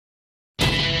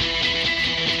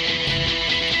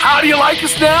How do you like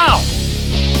us now?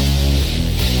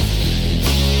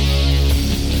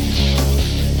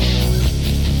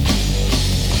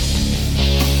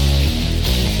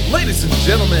 Ladies and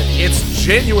gentlemen, it's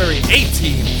January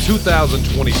 18th,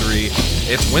 2023.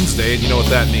 It's Wednesday, and you know what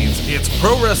that means. It's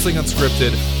Pro Wrestling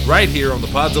Unscripted right here on the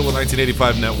Podzilla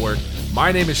 1985 network.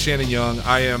 My name is Shannon Young.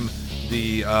 I am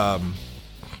the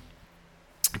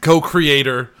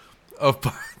co-creator of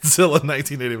Podzilla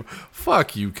 1985.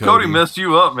 Fuck you, Cody. Cody messed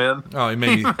you up, man. Oh, he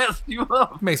made me, messed you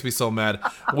up. Makes me so mad.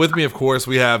 With me, of course,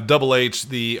 we have Double H,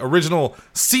 the original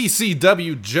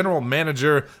CCW general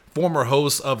manager, former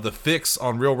host of The Fix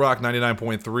on Real Rock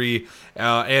 99.3,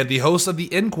 and the host of The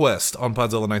Inquest on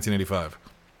Podzilla 1985.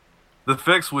 The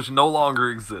Fix, which no longer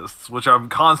exists, which I'm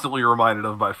constantly reminded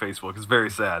of by Facebook, is very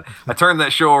sad. I turned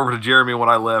that show over to Jeremy when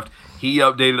I left. He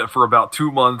updated it for about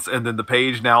 2 months, and then the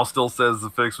page now still says The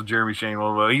Fix with Jeremy Shane.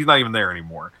 Well, he's not even there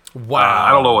anymore. Wow.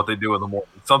 I don't know what they do in the morning.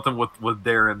 Something with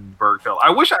Darren Bergfeld. I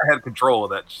wish I had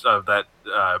control of that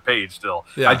page still.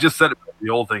 Yeah. I just set it for the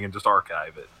old thing and just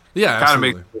archive it. Yeah, kind of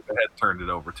absolutely. makes me I had turned it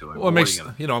over to him. Well, it makes,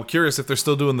 I'm curious if they're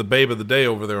still doing the Babe of the Day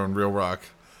over there on Real Rock.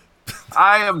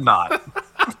 I am not.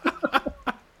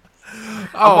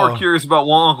 I'm more curious about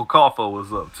what Uncle Coffo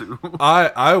was up to.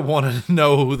 I want to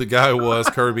know who the guy was,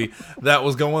 Kirby, that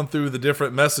was going through the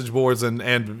different message boards and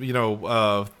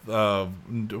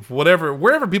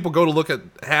wherever people go to look at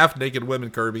half naked women,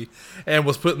 Kirby, and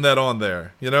was putting that on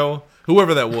there. You know,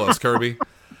 whoever that was, Kirby.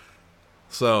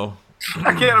 So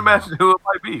I can't imagine who it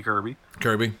might be, Kirby.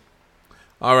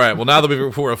 All right. Well, now that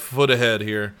we're a foot ahead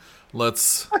here,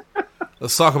 let's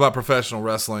talk about professional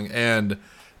wrestling, and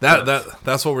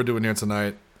that's what we're doing here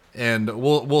tonight. And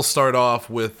we'll start off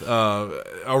with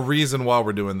a reason why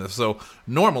we're doing this. So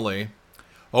normally,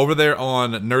 over there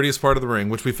on Nerdiest Part of the Ring,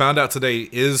 which we found out today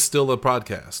is still a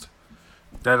podcast.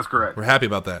 That is correct. We're happy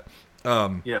about that.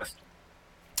 Yes.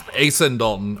 Asa and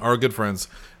Dalton, our good friends,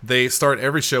 they start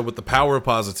every show with the power of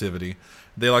positivity.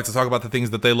 They like to talk about the things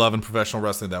that they love in professional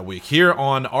wrestling that week. Here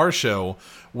on our show,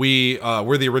 we're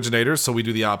the originators, so we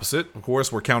do the opposite. Of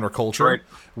course, we're counterculture. Right.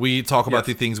 We talk about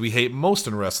the things we hate most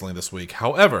in wrestling this week.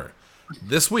 However,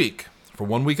 this week, for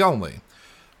 1 week only,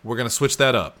 we're going to switch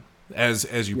that up.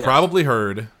 As you probably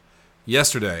heard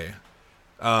yesterday,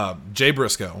 Jay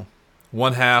Briscoe,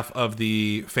 one half of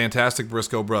the fantastic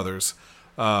Briscoe brothers,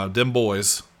 them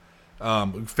boys,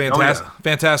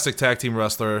 fantastic tag team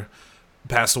wrestler,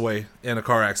 passed away in a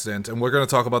car accident, and we're going to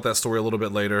talk about that story a little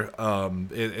bit later.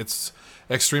 It's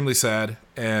extremely sad,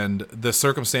 and the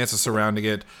circumstances surrounding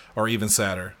it are even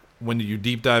sadder. When you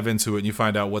deep dive into it and you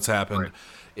find out what's happened,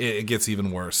 it gets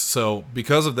even worse. So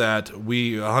because of that,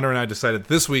 Hunter and I decided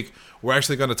this week we're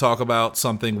actually going to talk about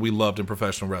something we loved in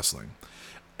professional wrestling.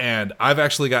 And I've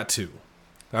actually got two.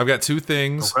 I've got two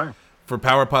things for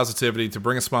power positivity to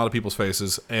bring a smile to people's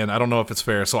faces, and I don't know if it's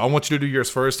fair. So I want you to do yours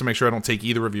first to make sure I don't take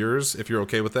either of yours, if you're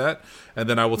okay with that, and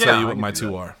then I will tell you what my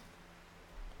two are.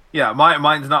 Yeah,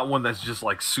 mine's not one that's just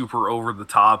like super over the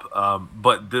top,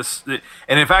 but and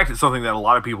in fact, it's something that a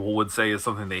lot of people would say is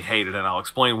something they hated, and I'll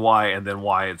explain why, and then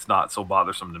why it's not so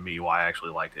bothersome to me, why I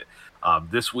actually liked it.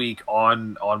 This week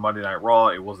on Monday Night Raw,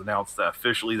 it was announced that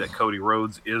officially that Cody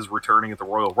Rhodes is returning at the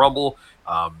Royal Rumble.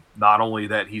 Not only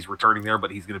that he's returning there,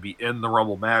 but he's going to be in the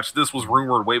Rumble match. This was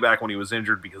rumored way back when he was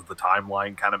injured because the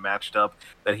timeline kind of matched up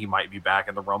that he might be back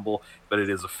in the Rumble, but it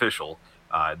is official.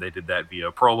 They did that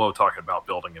via promo, talking about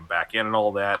building him back in and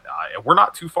all that. We're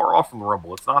not too far off from the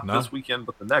Rumble. It's not this weekend,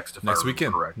 but the next. Next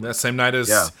weekend, correct? That same night as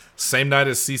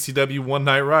CCW One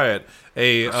Night Riot.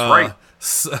 That's right.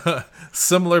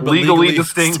 Similar but legally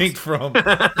distinct from.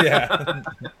 Yeah.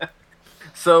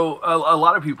 So a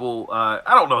lot of people,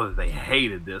 I don't know that they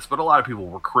hated this, but a lot of people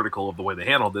were critical of the way they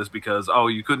handled this because,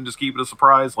 you couldn't just keep it a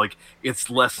surprise. Like,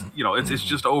 it's less, it's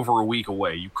just over a week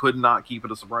away. You could not keep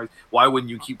it a surprise. Why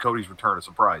wouldn't you keep Cody's return a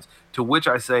surprise? To which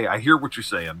I say, I hear what you're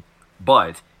saying,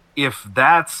 but if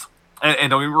that's,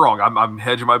 and don't get me wrong, I'm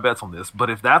hedging my bets on this,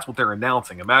 but if that's what they're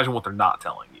announcing, imagine what they're not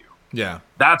telling you. Yeah.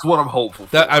 That's what I'm hopeful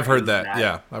for. I've heard that.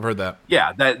 Yeah, I've heard that.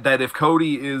 Yeah, that if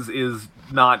Cody is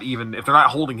not even, if they're not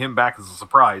holding him back as a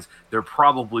surprise, they're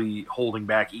probably holding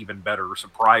back even better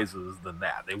surprises than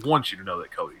that. They want you to know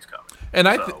that Cody's coming. And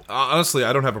honestly,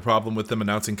 I don't have a problem with them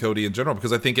announcing Cody in general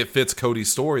because I think it fits Cody's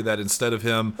story that instead of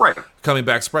him coming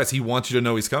back surprised, he wants you to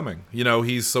know he's coming.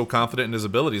 He's so confident in his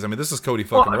abilities. I mean, this is Cody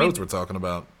Rhodes we're talking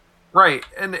about. Right,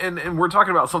 and we're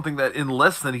talking about something that in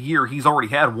less than a year, he's already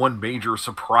had one major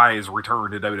surprise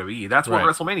return to WWE. That's what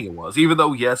WrestleMania was. Even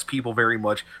though, yes, people very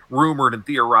much rumored and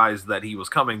theorized that he was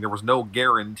coming, there was no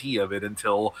guarantee of it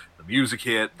until the music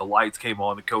hit, the lights came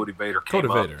on, and Cody Vader came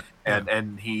up,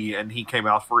 and he came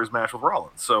out for his match with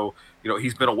Rollins. So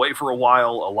he's been away for a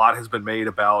while. A lot has been made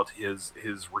about his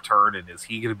return, and is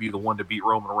he going to be the one to beat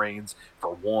Roman Reigns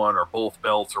for one or both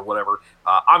belts or whatever?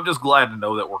 I'm just glad to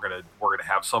know that we're gonna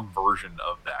have some version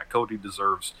of that. Cody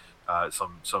deserves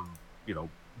some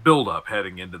build up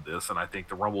heading into this, and I think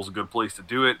the Rumble's a good place to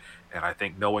do it. And I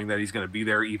think knowing that he's going to be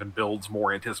there even builds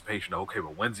more anticipation. Okay,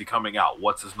 but when's he coming out?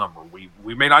 What's his number?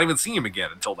 We may not even see him again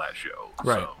until that show.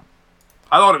 Right. So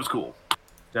I thought it was cool.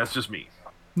 That's just me.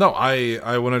 No, I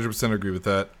 100% agree with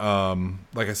that.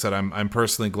 Like I said, I'm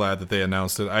personally glad that they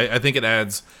announced it. I think it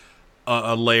adds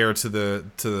a layer to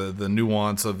the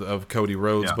nuance of Cody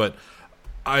Rhodes. But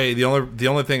the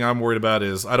only thing I'm worried about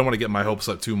is I don't want to get my hopes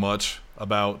up too much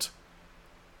about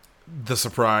the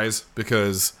surprise,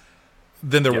 because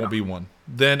then there won't be one.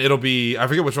 Then it'll be, I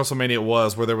forget which WrestleMania it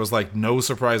was, where there was like no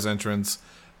surprise entrance.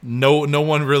 No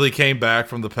one really came back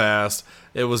from the past.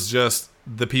 It was just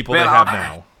the people they have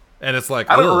now. And it's like,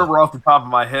 I don't remember off the top of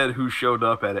my head who showed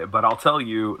up at it, but I'll tell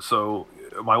you. So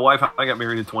my wife, I got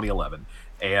married in 2011.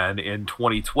 And in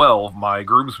 2012, my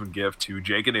groomsmen gift to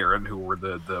Jake and Aaron, who were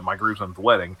my groomsmen at the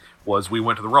wedding, was we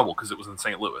went to the Rumble because it was in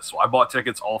St. Louis. So I bought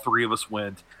tickets. All three of us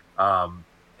went.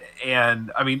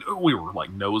 And I mean, we were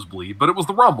like nosebleed, but it was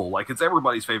the Rumble. Like, it's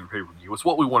everybody's favorite pay-per-view. It's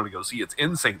what we wanted to go see. It's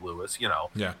in St. Louis,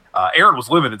 Yeah. Aaron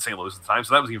was living in St. Louis at the time,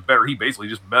 so that was even better. He basically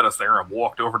just met us there and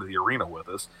walked over to the arena with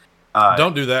us.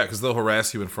 Don't do that, because they'll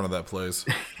harass you in front of that place.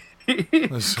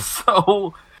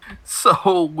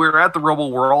 So we're at the Rumble.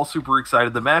 We're all super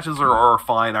excited. The matches are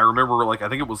fine. I remember, I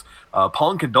think it was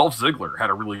Punk and Dolph Ziggler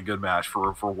had a really good match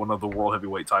for one of the World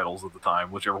Heavyweight titles at the time,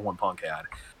 whichever one Punk had.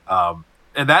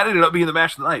 And that ended up being the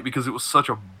match of the night because it was such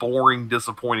a boring,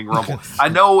 disappointing Rumble. I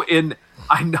know in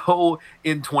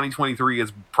 2023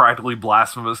 it's practically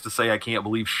blasphemous to say I can't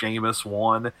believe Sheamus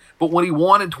won. But when he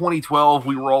won in 2012,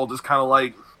 we were all just kind of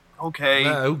like, okay.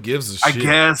 Who gives a shit? I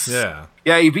guess. Yeah.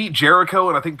 Yeah, he beat Jericho,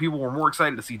 and I think people were more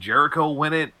excited to see Jericho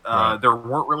win it. Right. There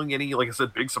weren't really any, like I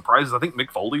said, big surprises. I think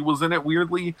Mick Foley was in it,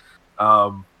 weirdly.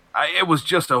 It was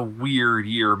just a weird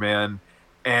year, man.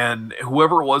 And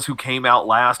whoever it was who came out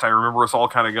last, I remember us all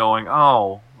kind of going,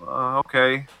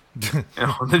 okay.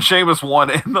 And then Sheamus won,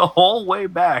 and the whole way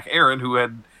back, Aaron, who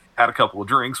had a couple of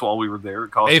drinks while we were there, it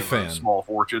cost him a small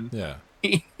fortune. Yeah.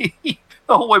 The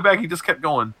whole way back, he just kept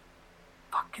going,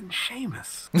 fucking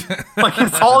Sheamus. Like,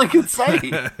 it's all he could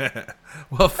say.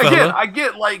 Well, fella. Again, I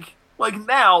get, like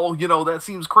now, that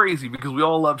seems crazy because we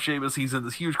all love Sheamus. He's in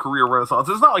this huge career renaissance.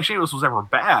 It's not like Sheamus was ever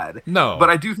bad. No.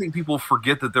 But I do think people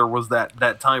forget that there was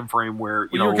that time frame where,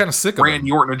 you were kind of sick of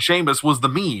Randy Orton and Sheamus was the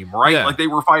meme, right? Yeah. Like, they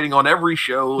were fighting on every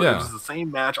show. Yeah. It was the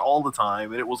same match all the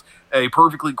time, and it was a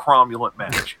perfectly cromulent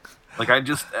match. Like, at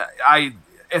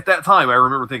that time, I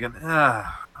remember thinking,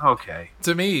 okay.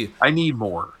 To me, I need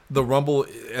more. The Rumble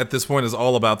at this point is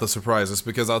all about the surprises,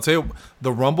 because I'll tell you,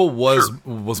 the Rumble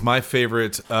was my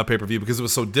favorite pay-per-view because it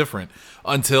was so different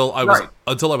until I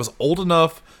was old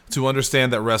enough to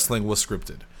understand that wrestling was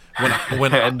scripted.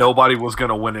 When and nobody was going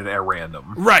to win it at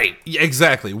random. Right,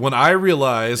 exactly. When I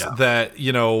realized that,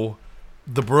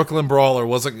 the Brooklyn Brawler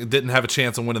didn't have a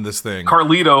chance of winning this thing.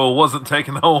 Carlito wasn't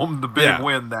taking home the big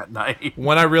win that night.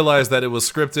 When I realized that it was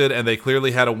scripted and they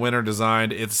clearly had a winner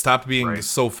designed, it stopped being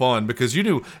so fun, because you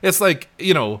knew, it's like,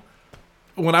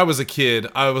 when I was a kid,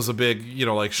 I was a big,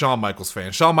 like Shawn Michaels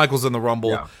fan. Shawn Michaels in the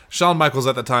Rumble. Yeah. Shawn Michaels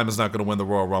at the time is not going to win the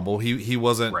Royal Rumble. He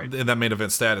wasn't in that main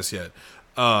event status yet.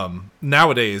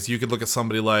 Nowadays, you could look at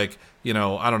somebody like,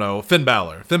 I don't know, Finn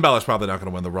Balor. Finn Balor's probably not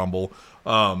going to win the Rumble.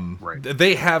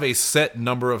 They have a set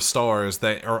number of stars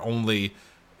that are only,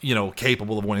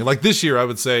 capable of winning. Like this year, I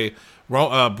would say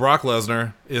Brock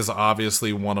Lesnar is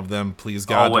obviously one of them. Please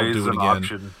God, always don't do it again.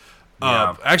 Option.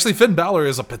 Yeah. Actually, Finn Balor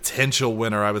is a potential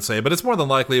winner, I would say, but it's more than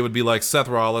likely it would be like Seth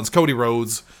Rollins, Cody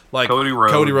Rhodes. Like Cody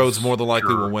Rhodes more than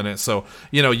likely will win it. So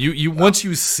you once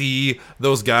you see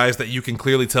those guys that you can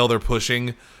clearly tell they're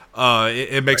pushing,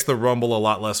 it makes the Rumble a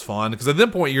lot less fun, because at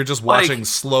that point you're just watching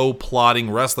slow plodding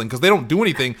wrestling, because they don't do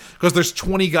anything because there's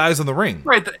 20 guys in the ring.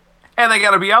 Right. And they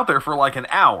got to be out there for like an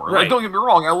hour. Right. Like, don't get me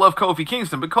wrong, I love Kofi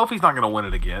Kingston, but Kofi's not going to win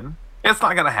it again. It's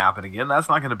not going to happen again. That's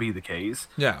not going to be the case.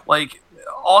 Yeah. Like,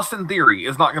 Austin Theory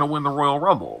is not going to win the Royal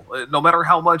Rumble. No matter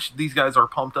how much these guys are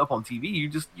pumped up on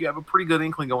TV, you have a pretty good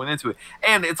inkling going into it.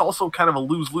 And it's also kind of a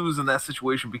lose-lose in that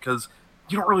situation, because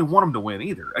you don't really want him to win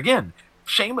either. Again,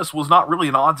 Sheamus was not really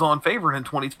an odds-on favorite in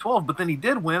 2012, but then he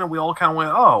did win, and we all kind of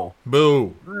went, oh.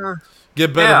 Boo.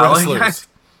 Get better wrestlers.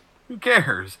 Who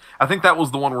cares? I think that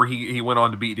was the one where he went on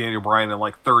to beat Daniel Bryan in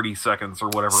like 30 seconds or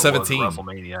whatever 17. it was at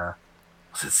WrestleMania.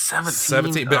 Was it 17?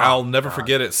 17, but I'll never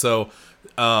forget it. So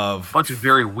Bunch of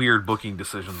very weird booking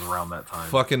decisions around that time.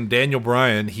 Fucking Daniel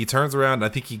Bryan, he turns around, and I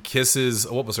think he kisses,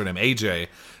 what was her name? AJ.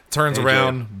 Turns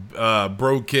around,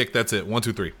 brogue kick, that's it. 1,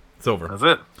 2, 3. It's over. That's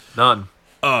it. Done.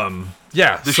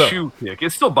 Yeah. The shoe kick.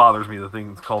 It still bothers me, the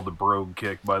thing's called the brogue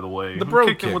kick, by the way. The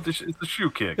brogue kick. It's the shoe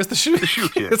kick. It's the shoe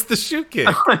kick. It's the shoe kick.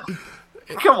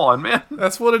 Come on, man.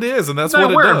 That's what it is, and that's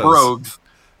what it does. Brogues.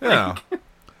 Yeah.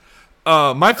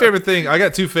 My favorite thing, I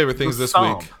got 2 favorite things this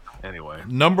week. Anyway.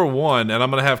 Number 1, and I'm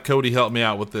going to have Cody help me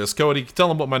out with this. Cody, tell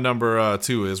him what my number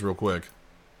 2 is real quick.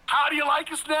 How do you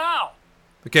like us now?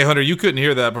 Okay, Hunter, you couldn't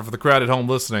hear that, but for the crowd at home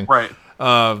listening, right?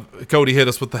 Cody hit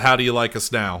us with the "How do you like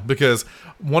us now?" Because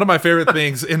one of my favorite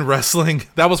things in wrestling,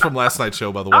 that was from last night's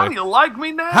show, by the way. How do you like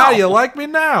me now? How do you like me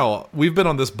now? We've been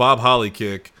on this Bob Holly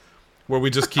kick where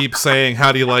we just keep saying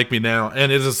 "How do you like me now?"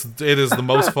 and it is the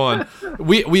most fun.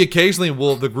 We occasionally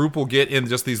the group will get in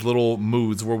just these little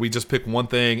moods where we just pick one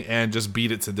thing and just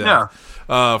beat it to death.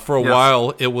 Yeah. For a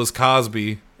while, it was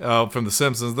Cosby. From The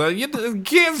Simpsons, the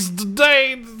kids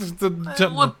today, with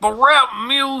the rap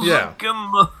music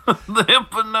and the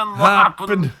hipping and the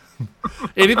hopping.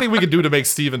 Anything we could do to make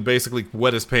Steven basically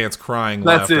wet his pants crying.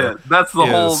 That's it. That's the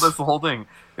whole thing.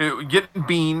 Getting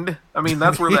beamed. I mean,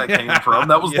 that's where that came from.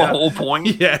 That was the whole point.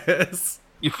 Yes.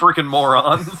 You freaking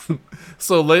morons.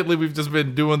 So lately we've just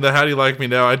been doing the "How do you like me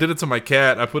now?" I did it to my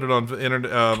cat. I put it on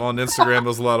Instagram. It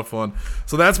was a lot of fun.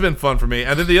 So that's been fun for me.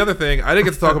 And then the other thing, I didn't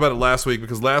get to talk about it last week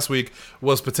because last week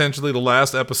was potentially the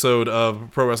last episode of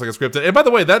Pro Wrestling Unscripted. And by the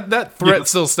way, that threat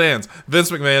still stands. Vince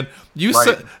McMahon,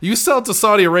 you sell to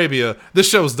Saudi Arabia, this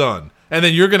show's done. And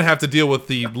then you're going to have to deal with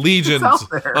the legions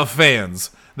of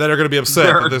fans that are going to be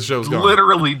upset that this show's gone.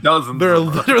 Literally dozens. There are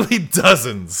literally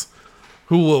dozens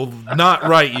who will not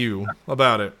write you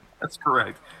about it. That's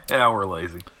correct. Yeah, we're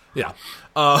lazy. Yeah.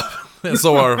 And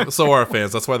so are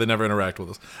fans. That's why they never interact with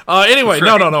us. Anyway,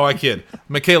 no, I kid.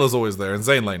 Michaela's always there, and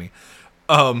Zane Laney.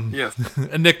 Yes.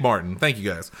 And Nick Martin. Thank you,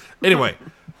 guys. Anyway,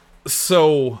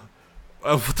 so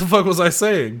what the fuck was I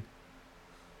saying?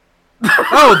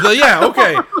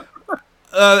 Okay.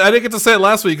 I didn't get to say it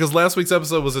last week because last week's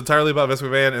episode was entirely about Vince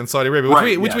McMahon and Saudi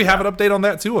Arabia, which we have an update on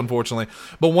that too, unfortunately.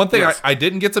 But one thing I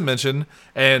didn't get to mention,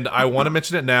 and I want to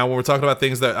mention it now when we're talking about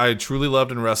things that I truly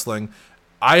loved in wrestling,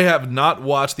 I have not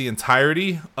watched the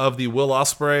entirety of the Will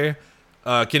Ospreay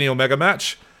Kenny Omega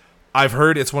match. I've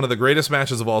heard it's one of the greatest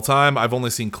matches of all time. I've only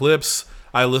seen clips.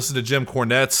 I listened to Jim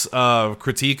Cornette's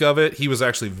critique of it. He was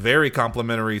actually very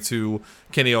complimentary to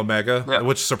Kenny Omega,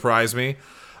 which surprised me.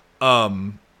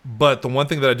 But the one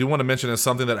thing that I do want to mention is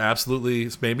something that absolutely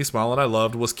made me smile and I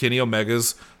loved was Kenny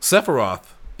Omega's Sephiroth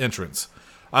entrance.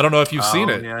 I don't know if you've seen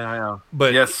it. Yeah.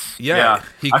 But yes.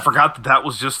 I forgot that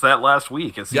was just that last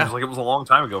week. It seems like it was a long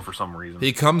time ago for some reason.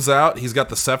 He comes out. He's got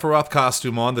the Sephiroth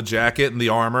costume on, the jacket and the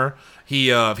armor. He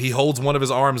holds one of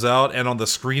his arms out, and on the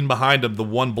screen behind him, the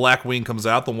one black wing comes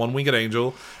out, the one-winged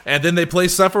angel. And then they play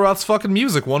Sephiroth's fucking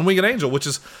music, One-Winged Angel, which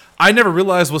is, I never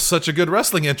realized was such a good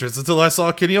wrestling entrance until I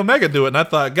saw Kenny Omega do it, and I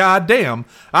thought, God damn,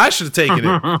 I should have taken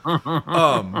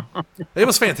it. It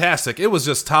was fantastic. It was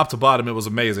just top to bottom. It was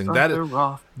amazing.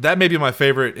 That may be my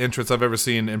favorite entrance I've ever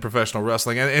seen in professional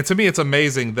wrestling. And to me, it's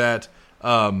amazing that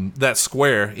that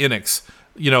Square Enix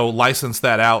license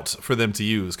that out for them to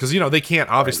use, because they can't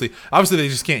obviously they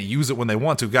just can't use it when they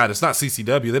want to. God, it's not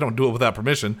CCW; they don't do it without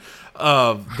permission.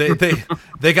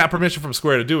 They got permission from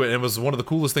Square to do it, and it was one of the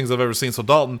coolest things I've ever seen. So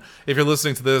Dalton, if you're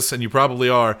listening to this, and you probably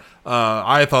are,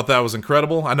 I thought that was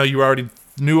incredible. I know you already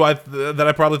knew that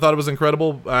I probably thought it was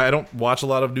incredible. I don't watch a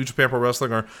lot of New Japan Pro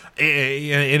Wrestling or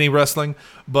any wrestling,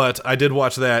 but I did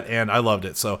watch that and I loved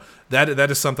it. So that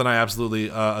is something I absolutely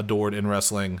adored in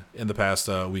wrestling in the past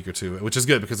week or two, which is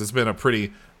good because it's been a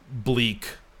pretty bleak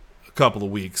couple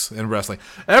of weeks in wrestling.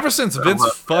 Ever since Vince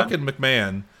fucking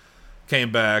McMahon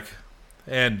came back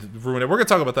and ruined it. We're going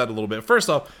to talk about that a little bit. First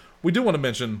off, we do want to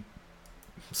mention...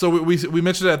 So we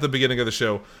mentioned at the beginning of the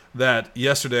show that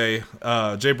yesterday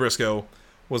Jay Briscoe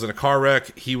was in a car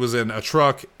wreck. He was in a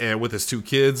truck with his 2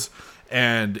 kids,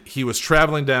 and he was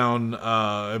traveling down,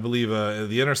 I believe,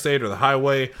 the interstate or the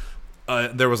highway.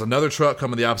 There was another truck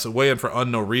coming the opposite way, and for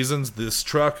unknown reasons, this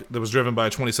truck that was driven by a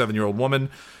 27-year-old woman,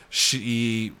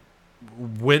 she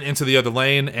went into the other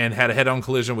lane and had a head-on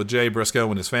collision with Jay Briscoe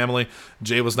and his family.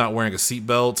 Jay was not wearing a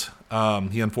seatbelt.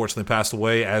 He unfortunately passed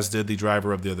away, as did the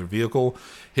driver of the other vehicle.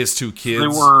 His 2 kids... They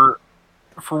were,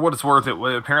 for what it's worth, it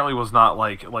apparently was not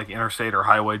like interstate or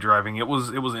highway driving. It was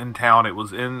in town. It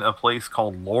was in a place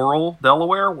called Laurel,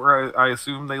 Delaware, where I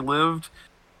assume they lived.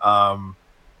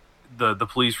 The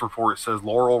police report says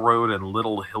Laurel Road and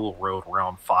Little Hill Road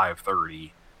around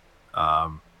 5:30.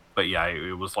 but yeah,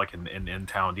 it was like an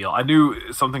in-town deal. I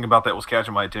knew something about that was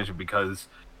catching my attention because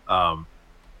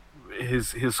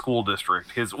his school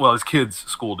district, his kids'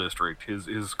 school district,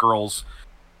 his girls,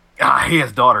 he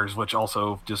has daughters, which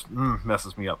also just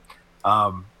messes me up.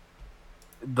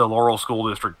 The Laurel School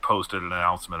District posted an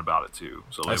announcement about it too,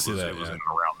 so it was in and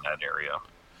around that area.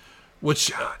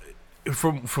 Which,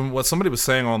 from what somebody was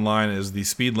saying online, is the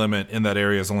speed limit in that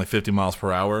area is only 50 miles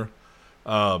per hour.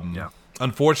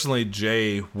 Unfortunately,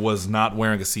 Jay was not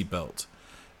wearing a seatbelt,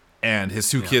 and his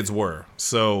two kids were.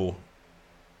 So,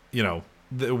 we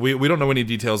don't know any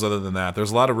details other than that.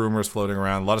 There's a lot of rumors floating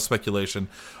around, a lot of speculation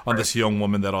on this young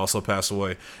woman that also passed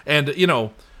away. And,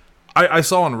 I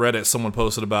saw on Reddit someone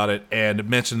posted about it and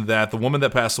mentioned that the woman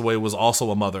that passed away was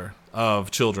also a mother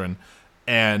of children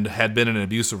and had been in an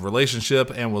abusive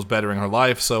relationship and was bettering her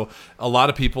life. So a lot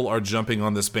of people are jumping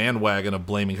on this bandwagon of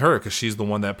blaming her because she's the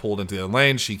one that pulled into the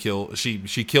lane. She killed them.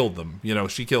 She killed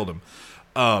him.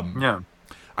 I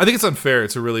think it's unfair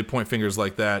to really point fingers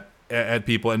like that at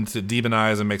people and to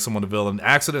demonize and make someone a villain.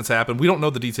 Accidents happen. We don't know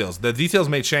the details. The details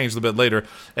may change a bit later,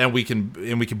 and we can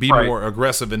be more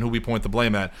aggressive in who we point the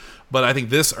blame at. But I think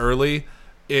this early,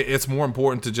 it's more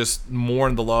important to just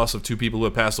mourn the loss of two people who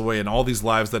have passed away and all these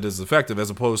lives that is effective, as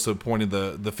opposed to pointing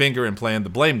the finger and playing the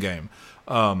blame game.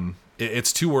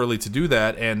 It's too early to do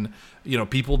that, and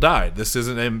people died. This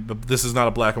is not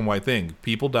a black and white thing.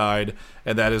 People died,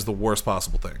 and that is the worst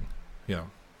possible thing.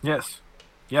 Yes.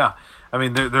 Yeah. I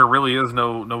mean, there really is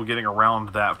no getting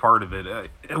around that part of it.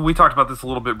 We talked about this a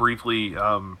little bit briefly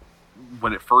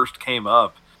when it first came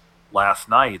up last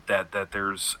night. That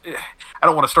there's, I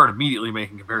don't want to start immediately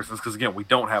making comparisons because again, we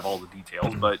don't have all the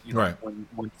details. But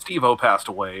when Steve-O passed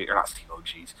away, or not Steve-O,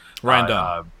 geez, Ryan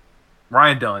Dunn.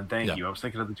 Ryan Dunn, thank you. I was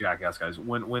thinking of the Jackass guys.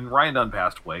 When Ryan Dunn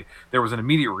passed away, there was an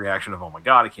immediate reaction of, oh my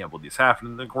God, I can't believe this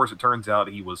happened. And then, of course, it turns out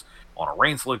he was on a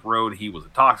rain-slick road. He was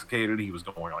intoxicated. He was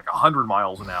going like 100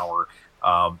 miles an hour.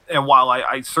 And while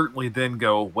I certainly then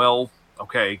go, well,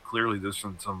 okay, clearly there's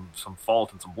some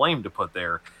fault and some blame to put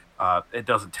there, it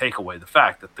doesn't take away the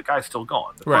fact that the guy's still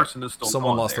gone. The person is still gone.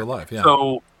 Someone lost their life, yeah.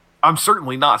 So I'm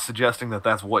certainly not suggesting that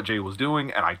that's what Jay was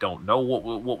doing, and I don't know what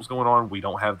was going on. We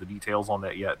don't have the details on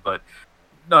that yet, but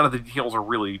none of the details are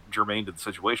really germane to the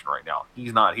situation right now.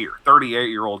 He's not here.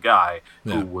 38-year-old guy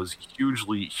who was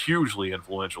hugely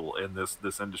influential in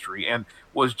this industry and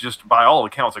was just, by all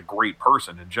accounts, a great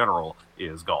person in general,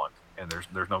 is gone. And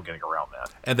there's no getting around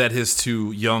that. And that his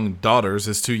two young daughters,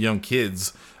 his two young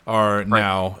kids, are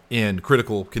now in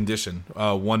critical condition.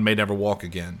 One may never walk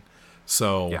again.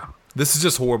 So this is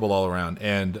just horrible all around.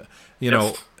 And,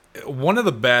 one of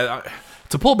the bad...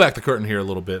 To pull back the curtain here a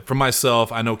little bit, for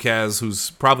myself, I know Kaz,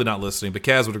 who's probably not listening, but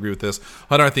Kaz would agree with this.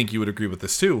 Hunter, I think you would agree with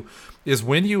this too, is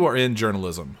when you are in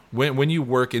journalism, when you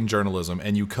work in journalism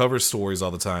and you cover stories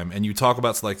all the time and you talk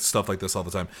about stuff like this all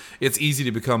the time, it's easy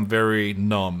to become very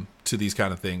numb to these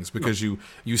kind of things because you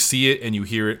see it and you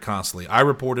hear it constantly. I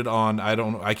reported on,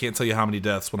 I can't tell you how many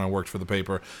deaths when I worked for the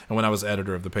paper and when I was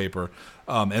editor of the paper.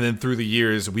 And then through the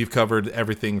years, we've covered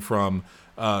everything from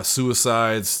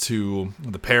suicides to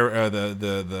the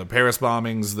Paris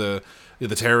bombings, the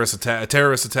terrorist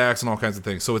attacks, and all kinds of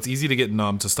things. So it's easy to get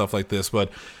numb to stuff like this.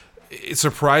 But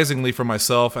surprisingly for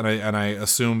myself, and I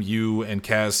assume you and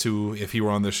Kaz too, if he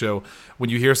were on the show, when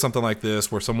you hear something like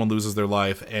this where someone loses their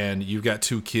life and you've got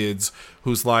two kids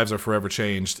whose lives are forever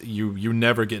changed, you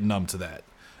never get numb to that.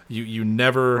 You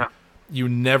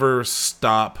never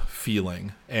stop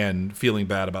feeling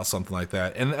bad about something like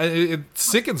that. And it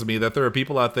sickens me that there are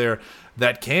people out there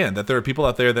that there are people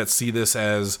out there that see this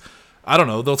as, I don't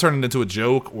know, they'll turn it into a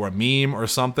joke or a meme or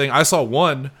something. I saw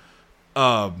one,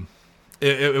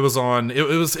 it was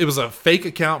a fake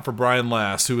account for Brian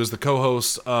Last, who is the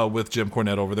co-host with Jim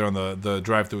Cornette over there on the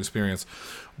Drive Thru Experience.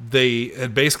 They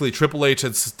had basically, Triple H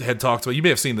had talked about, you may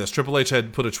have seen this, Triple H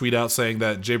had put a tweet out saying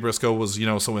that Jay Briscoe was,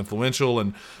 so influential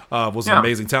and was an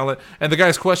amazing talent. And the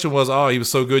guy's question was, he was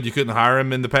so good you couldn't hire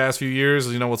him in the past few years.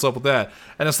 What's up with that?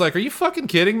 And it's like, are you fucking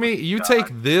kidding me? You take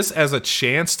this as a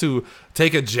chance to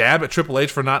take a jab at Triple H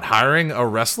for not hiring a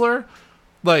wrestler?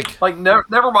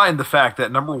 Never mind the fact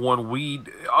that, number one, we,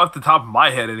 off the top of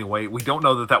my head anyway, we don't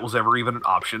know that was ever even an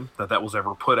option, that was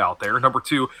ever put out there. Number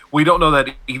two, we don't know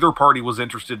that either party was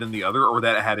interested in the other or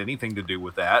that it had anything to do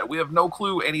with that. We have no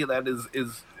clue any of that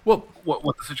is what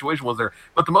the situation was there.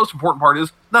 But the most important part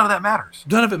is none of that matters.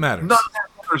 None of it matters. None of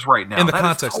that matters right now. In the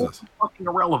context of this. Fucking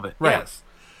irrelevant. Right. Yes.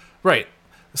 Right.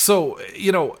 So,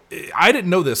 I didn't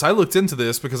know this. I looked into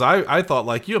this because I thought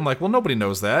like you. I'm like, well, nobody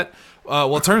knows that.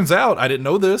 Well, it turns out I didn't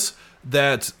know this,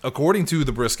 that according to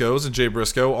the Briscoes and Jay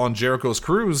Briscoe on Jericho's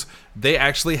cruise, they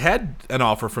actually had an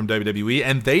offer from WWE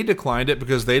and they declined it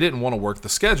because they didn't want to work the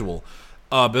schedule.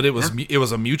 But it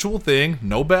was a mutual thing,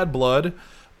 no bad blood.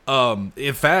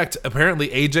 In fact, apparently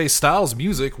AJ Styles'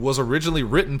 music was originally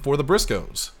written for the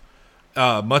Briscoes,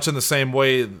 much in the same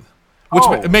way. Which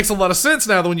it makes a lot of sense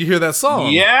now when you hear that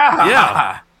song.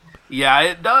 Yeah,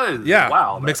 it does. Yeah,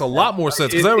 wow, it makes a lot more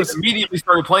sense. It immediately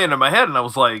started playing in my head, and I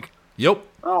was like, "Yep,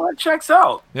 oh, that checks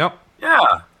out." Yep,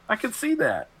 yeah, I can see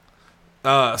that.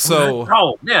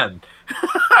 Oh man,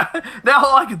 now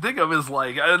all I can think of is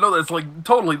like, I know that's like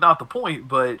totally not the point,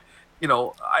 but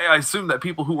I assume that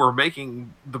people who are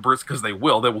making the Briscoes, because they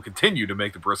will continue to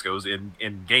make the Briscoes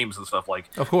in games and stuff like,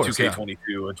 of course,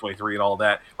 2K22 and 23 and all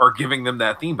that, are giving them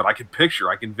that theme. But I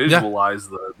can visualize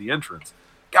the entrance.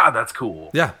 God, that's cool.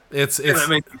 Yeah, it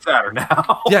makes me sadder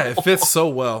now. Yeah, it fits so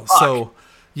well. So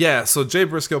Jay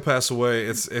Briscoe passed away.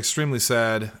 It's extremely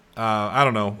sad. I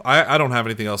don't know. I don't have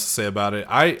anything else to say about it.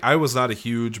 I was not a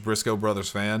huge Briscoe Brothers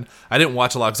fan. I didn't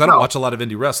watch a lot because I don't watch a lot of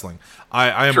indie wrestling.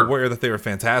 I am aware that they were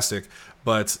fantastic,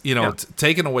 but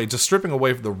taking away, just stripping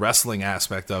away from the wrestling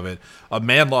aspect of it,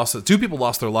 two people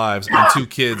lost their lives, and two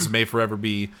kids may forever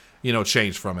be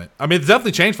changed from it. I mean,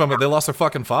 definitely changed from it. They lost their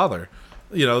fucking father.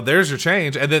 There's your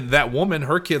change. And then that woman,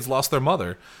 her kids lost their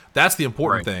mother. That's the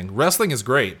important thing. Wrestling is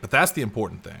great, but that's the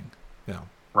important thing.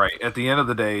 Right. At the end of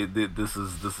the day, this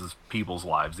is people's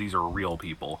lives. These are real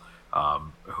people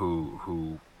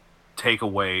who take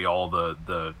away all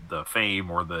the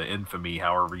fame or the infamy,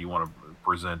 however you want to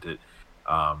present it.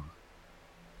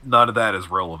 None of that is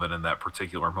relevant in that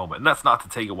particular moment. And that's not to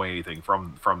take away anything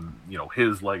from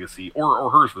his legacy or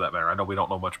hers for that matter. I know we don't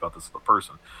know much about this other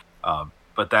person.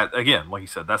 But that, again, like you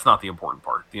said, that's not the important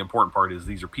part. The important part is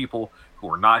these are people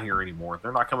who are not here anymore.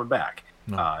 They're not coming back.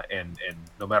 No. And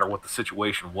no matter what the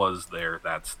situation was there,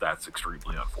 that's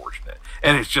extremely unfortunate.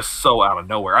 And it's just so out of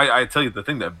nowhere. I tell you, the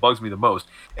thing that bugs me the most,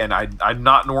 and I'm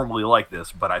not normally like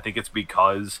this, but I think it's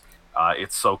because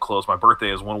it's so close. My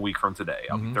birthday is 1 week from today.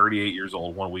 I'm 38 years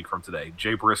old 1 week from today.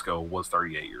 Jay Briscoe was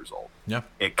 38 years old. Yeah.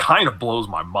 It kind of blows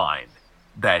my mind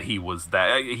that he was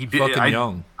that. He did. Fucking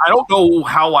young. I don't know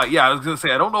how I was going to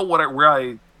say, I don't know what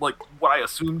I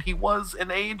assumed he was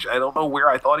in age. I don't know where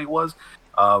I thought he was.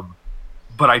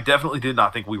 But I definitely did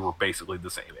not think we were basically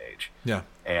the same age. Yeah.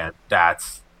 And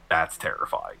that's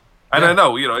terrifying. And I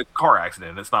know, it's a car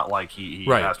accident. It's not like he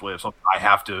passed away of something I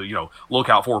have to, look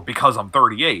out for because I'm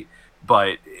 38.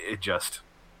 But it just,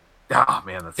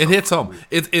 man, it hits home.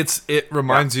 It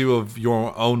reminds you of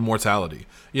your own mortality.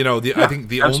 I think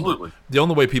the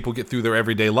only way people get through their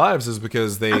everyday lives is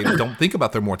because they don't think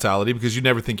about their mortality, because you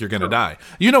never think you're going to die.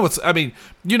 What's going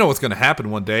to happen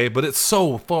one day, but it's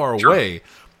so far away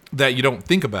that you don't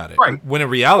think about it. Right. When in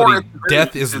reality,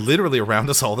 death is literally around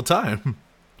us all the time.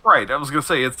 Right. I was going to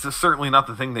say, it's certainly not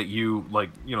the thing that you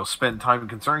spend time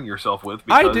concerning yourself with.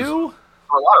 Because I do.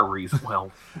 For a lot of reasons.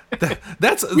 Well,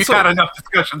 we've had enough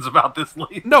discussions about this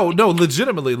lately. No,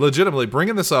 legitimately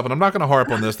bringing this up, and I'm not going to harp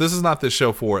on this. This is not this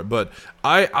show for it, but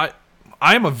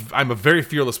I'm a very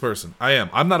fearless person. I am.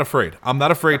 I'm not afraid. I'm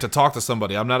not afraid to talk to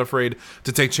somebody. I'm not afraid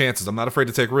to take chances. I'm not afraid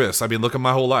to take risks. I mean, look at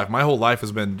my whole life. My whole life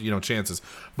has been, chances.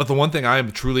 But the one thing I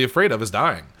am truly afraid of is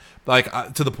dying.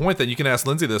 Like, to the point that you can ask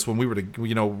Lindsay this, when we were,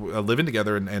 living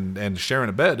together and sharing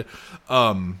a bed,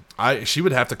 she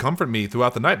would have to comfort me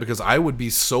throughout the night because I would be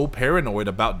so paranoid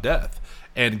about death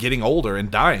and getting older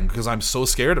and dying, because I'm so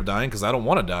scared of dying, because I don't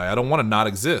want to die. I don't want to not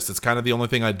exist. It's kind of the only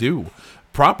thing I do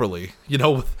properly,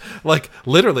 like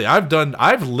literally I've lived.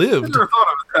 I never thought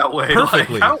of it that way.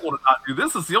 Perfectly. Like, I don't want to not do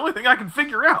this. It's the only thing I can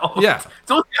figure out. Yeah. It's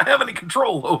the only thing I have any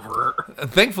control over.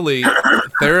 Thankfully,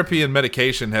 therapy and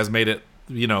medication has made it,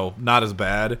 not as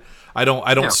bad. I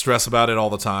don't stress about it all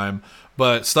the time.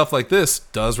 But stuff like this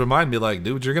does remind me, like,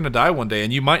 dude, you're going to die one day,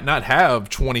 and you might not have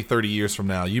 20, 30 years from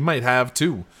now. You might have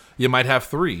 2. You might have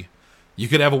 3. You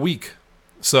could have a week.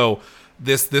 So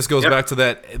this goes back to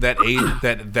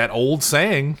that old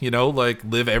saying, like,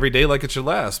 live every day like it's your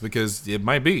last, because it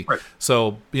might be. Right.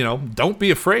 So, don't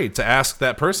be afraid to ask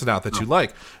that person out that you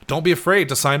like. Don't be afraid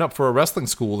to sign up for a wrestling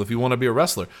school if you want to be a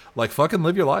wrestler. Like, fucking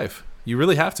live your life. You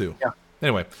really have to. Yeah.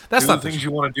 Anyway, that's do not the things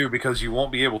you want to do, because you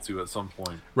won't be able to at some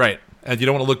point. Right. And you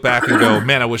don't want to look back and go,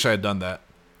 man, I wish I had done that.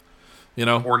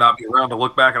 Or not be around to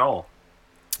look back at all.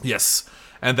 Yes.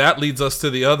 And that leads us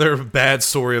to the other bad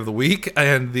story of the week,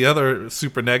 and the other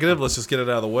super negative. Let's just get it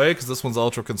out of the way, because this one's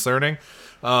ultra concerning.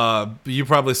 You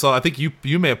probably saw, I think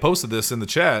you may have posted this in the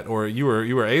chat, or you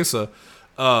were Asa.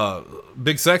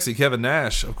 Big Sexy, Kevin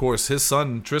Nash, of course, his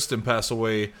son Tristan passed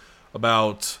away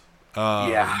about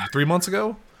 3 months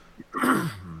ago. Yeah,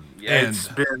 it's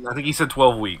been, I think he said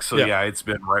 12 weeks. So yeah, it's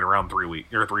been right around 3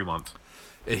 weeks or 3 months.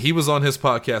 He was on his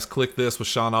podcast, Click This, with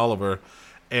Sean Oliver,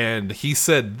 and he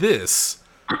said this: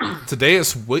 "Today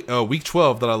is week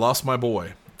 12 that I lost my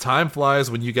boy. Time flies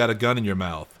when you got a gun in your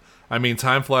mouth. I mean,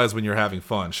 time flies when you're having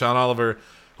fun." Sean Oliver,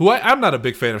 who I'm not a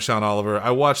big fan of Sean Oliver. I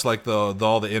watch like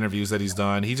all the interviews that he's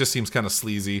done. He just seems kind of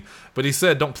sleazy. But he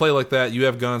said, "Don't play like that. You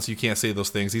have guns. You can't say those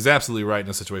things." He's absolutely right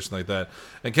in a situation like that.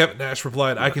 And Kevin Nash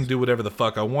replied, "I can do whatever the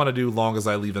fuck I want to do, long as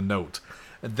I leave a note."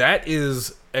 That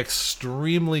is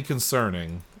extremely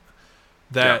concerning.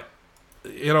 That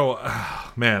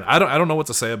man, I don't know what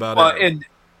to say about it. And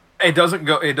it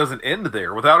doesn't end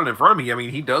there. Without it in front of me, I mean,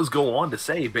 he does go on to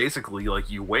say basically, like,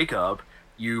 you wake up,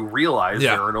 you realize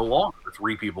there are no longer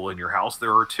 3 people in your house.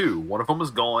 There are 2. One of them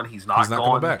is gone. He's not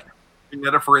coming back.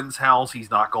 At a friend's house. He's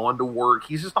not going to work.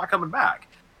 He's just not coming back.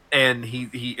 And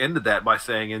he ended that by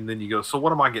saying, and then you go, so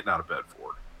what am I getting out of bed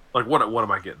for? Like, what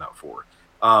am I getting up for?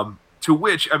 To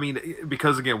which, I mean,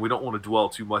 because again, we don't want to dwell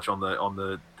too much on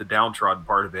the downtrodden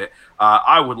part of it.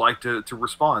 I would like to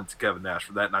respond to Kevin Nash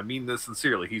for that, and I mean this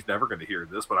sincerely. He's never going to hear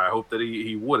this, but I hope that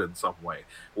he would in some way.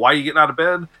 Why are you getting out of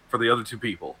bed? For the other 2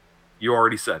 people. You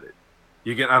already said it.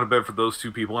 You're getting out of bed for those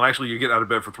 2 people, and actually, you're getting out of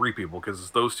bed for 3 people because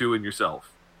it's those 2 and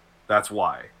yourself. That's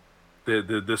why.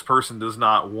 This person does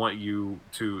not want you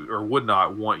to, or would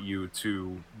not want you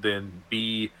to, then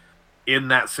be in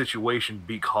that situation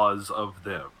because of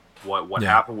them. What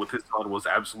happened with his son was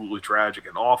absolutely tragic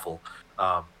and awful,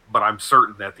 but I'm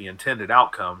certain that the intended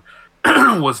outcome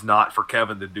was not for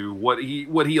Kevin to do what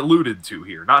he alluded to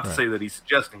here. Not to say that he's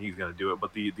suggesting he's going to do it,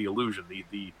 but the illusion,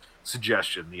 the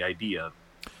suggestion, the idea,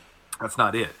 that's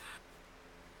not it.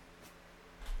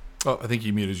 Oh, I think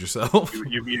you muted yourself.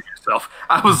 You muted yourself.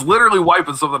 I was literally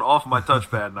wiping something off my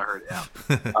touchpad, and I heard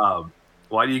yeah.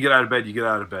 Why do you get out of bed? You get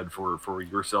out of bed for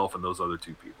yourself and those other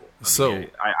 2 people.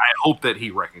 I hope that he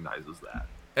recognizes that.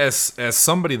 As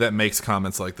somebody that makes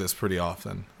comments like this pretty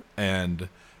often and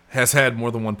has had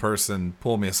more than one person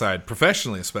pull me aside,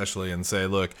 professionally especially, and say,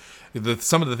 look,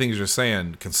 some of the things you're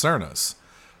saying concern us.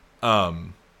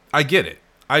 I get it.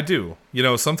 I do.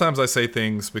 Sometimes I say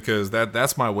things because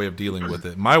that's my way of dealing with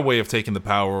it. My way of taking the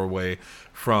power away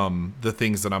from the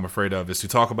things that I'm afraid of is to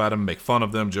talk about them, make fun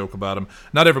of them, joke about them.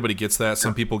 Not everybody gets that.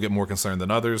 Some people get more concerned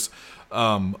than others.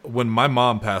 When my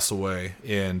mom passed away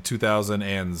in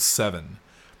 2007,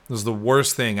 it was the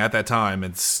worst thing at that time,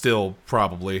 and still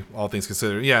probably, all things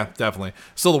considered, yeah, definitely,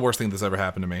 still the worst thing that's ever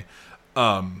happened to me.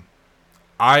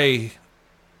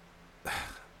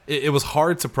 It was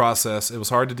hard to process. It was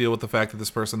hard to deal with the fact that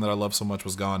this person that I love so much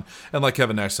was gone. And like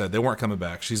Kevin Nash said, they weren't coming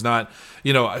back. She's not,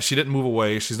 she didn't move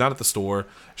away. She's not at the store.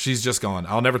 She's just gone.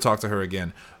 I'll never talk to her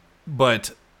again.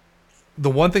 But the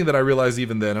one thing that I realized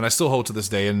even then, and I still hold to this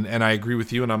day, and I agree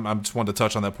with you, and I'm just wanted to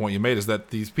touch on that point you made, is that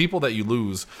these people that you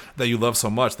lose, that you love so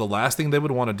much, the last thing they would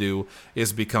want to do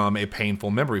is become a painful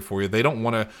memory for you. They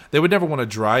would never want to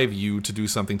drive you to do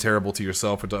something terrible to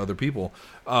yourself or to other people.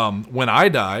 When I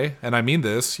die, and I mean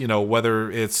this, whether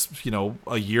it's,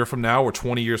 a year from now or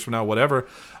 20 years from now, whatever,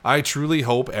 I truly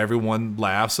hope everyone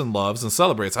laughs and loves and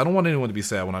celebrates. I don't want anyone to be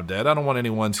sad when I'm dead. I don't want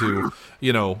anyone to,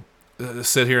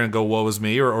 sit here and go, woe is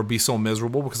me, or be so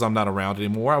miserable because I'm not around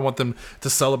anymore. I want them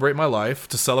to celebrate my life,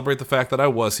 to celebrate the fact that I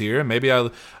was here, and maybe I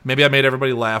made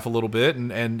everybody laugh a little bit,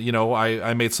 and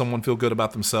I made someone feel good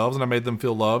about themselves, and I made them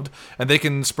feel loved, and they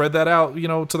can spread that out,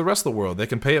 to the rest of the world. They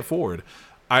can pay it forward.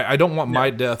 I don't want my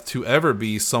death to ever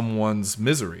be someone's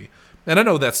misery. And I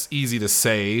know that's easy to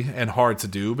say and hard to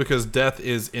do because death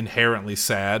is inherently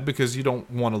sad because you don't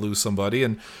want to lose somebody,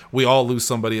 and we all lose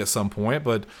somebody at some point,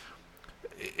 but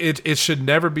it should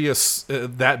never be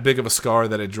that big of a scar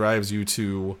that it drives you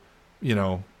to,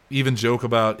 even joke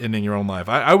about ending your own life.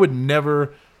 I would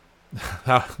never.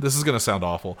 This is going to sound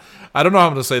awful. I don't know how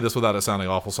I'm going to say this without it sounding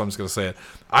awful, so I'm just going to say it.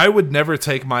 I would never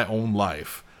take my own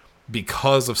life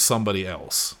because of somebody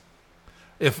else.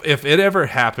 If it ever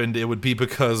happened, it would be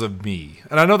because of me.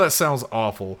 And I know that sounds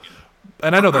awful.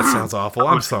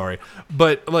 I'm sorry.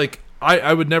 But,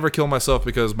 I would never kill myself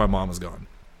because my mom is gone.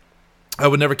 I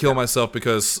would never kill myself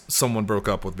because someone broke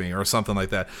up with me or something like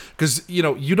that. Because, you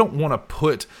don't want to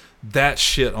put that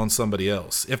shit on somebody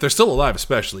else. If they're still alive,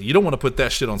 especially, you don't want to put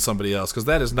that shit on somebody else because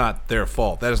that is not their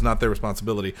fault. That is not their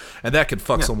responsibility, and that could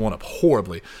fuck someone up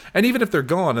horribly. And even if they're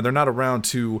gone and they're not around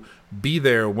to be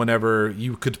there whenever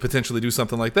you could potentially do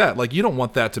something like that, like, you don't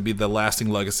want that to be the lasting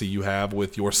legacy you have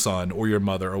with your son or your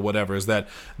mother or whatever, is that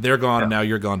they're gone and now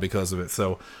you're gone because of it.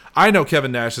 So I know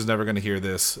Kevin Nash is never going to hear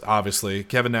this, obviously.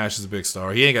 Kevin Nash is a big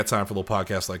star. He ain't got time for little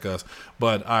podcasts like us.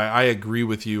 But I agree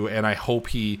with you, and I hope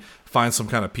he finds some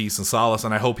kind of peace and solace,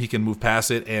 and I hope he can move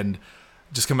past it and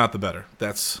just come out the better.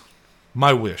 That's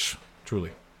my wish,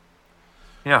 truly.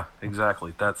 Yeah,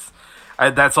 exactly.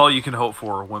 That's all you can hope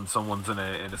for when someone's in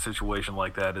a situation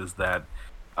like that, is that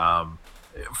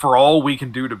for all we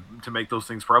can do to make those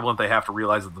things prevalent, they have to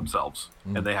realize it themselves,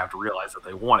 and they have to realize that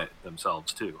they want it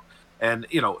themselves too. And,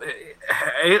 you know,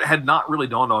 it had not really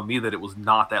dawned on me that it was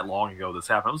not that long ago this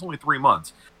happened. It was only 3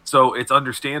 months. So it's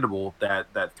understandable that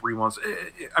 3 months,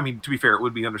 I mean, to be fair, it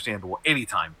would be understandable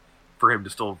anytime for him to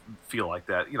still feel like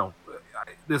that. You know,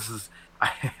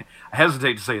 I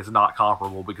hesitate to say it's not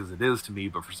comparable because it is to me,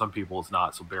 but for some people it's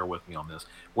not. So bear with me on this.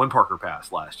 When Parker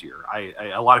passed last year,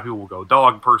 a lot of people will go,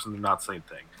 dog, person, they're not the same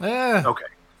thing. Okay.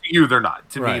 To you, they're not.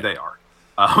 To me, they are.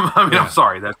 I mean, I'm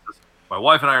sorry. That's just, my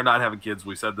wife and I are not having kids.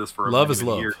 We said this for love is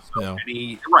love. Years. So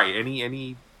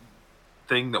any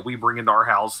thing that we bring into our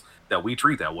house that we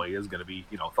treat that way is going to be,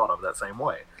 you know, thought of that same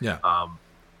way. Yeah.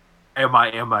 Am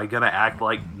I going to act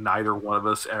like neither one of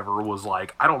us ever was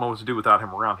like, I don't know what to do without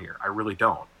him around here? I really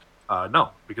don't. No,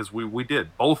 because we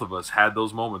did. Both of us had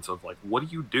those moments of like, what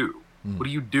do you do? What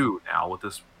do you do now with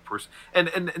this person?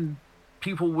 And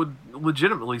people would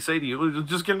legitimately say to you,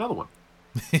 just get another one.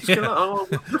 Just get another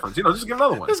difference. You know, just get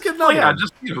another one. Just get another one.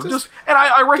 Just and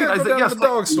I recognize that, yes, the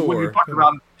dog store. When you talk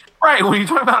about right, when you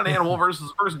talk about an animal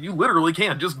versus a person, you literally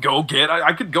can just go get.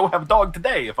 I could go have a dog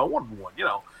today if I wanted one. You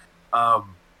know,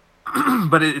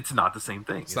 but it's not the same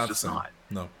thing. It's just not.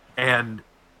 No. And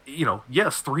you know,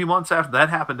 yes, 3 months after that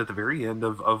happened at the very end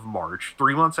of March.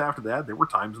 3 months after that, there were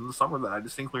times in the summer that I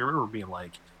distinctly remember being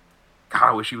like, God,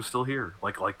 I wish he was still here.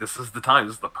 Like this is the time.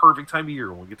 This is the perfect time of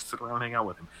year when we get to sit around and hang out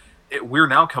with him. We're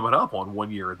now coming up on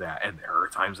 1 year of that, and there are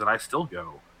times that I still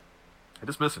go, I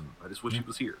just miss him. I just wish he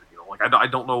was here. You know, like I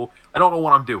don't know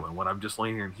what I'm doing when I'm just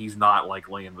laying here and he's not like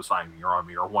laying beside me or on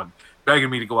me or one begging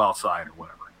me to go outside or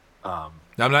whatever.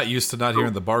 I'm not used to not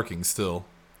hearing the barking still.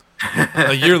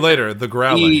 A year later, the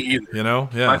growling. You know,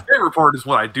 yeah. My favorite part is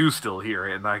when I do still hear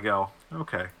it, and I go,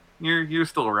 okay, you're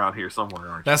still around here somewhere,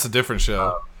 aren't you? That's a different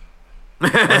show.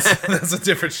 That's a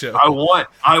different show. I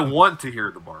want to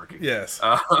hear the barking. Yes,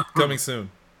 coming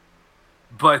soon.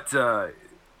 But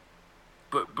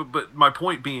my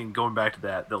point being, going back to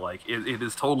that like it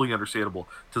is totally understandable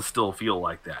to still feel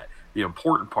like that. The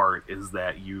important part is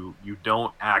that you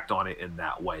don't act on it in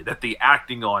that way. That the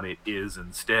acting on it is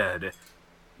instead,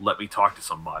 let me talk to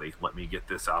somebody. Let me get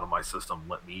this out of my system.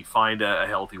 Let me find a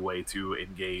healthy way to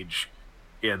engage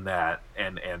in that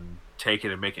and take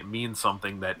it and make it mean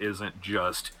something that isn't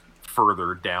just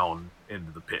further down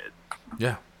into the pit.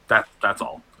 Yeah. That's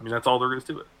all. I mean, that's all there is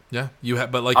to it. Yeah. You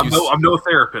have, but like I'm no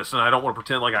therapist, and I don't want to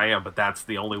pretend like I am, but that's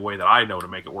the only way that I know to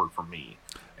make it work for me.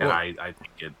 And well, I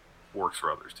think it works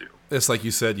for others too. It's like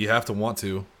you said, you have to want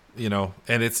to, you know,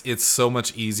 and it's so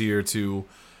much easier to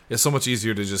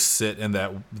just sit in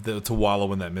that, to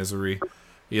wallow in that misery.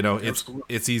 You know,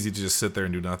 it's easy to just sit there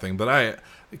and do nothing. But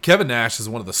Kevin Nash is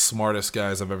one of the smartest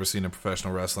guys I've ever seen in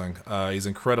professional wrestling. He's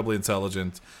incredibly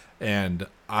intelligent, and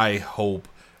I hope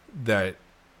that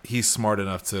he's smart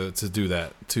enough to do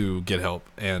that, to get help.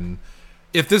 And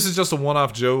if this is just a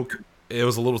one-off joke, it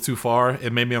was a little too far.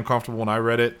 It made me uncomfortable when I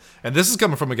read it. And this is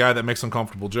coming from a guy that makes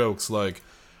uncomfortable jokes. Like,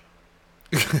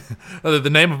 the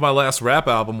name of my last rap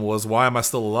album was "Why Am I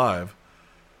Still Alive?"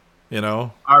 You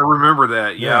know, I remember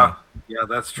that. Yeah,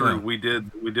 that's true. Yeah. We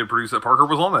did produce that. Parker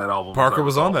was on that album. Parker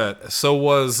was on that. So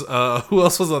was who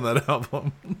else was on that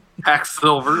album? Axe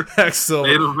Silver.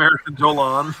 Native American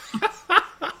Jolan.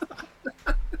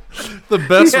 The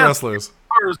best wrestlers.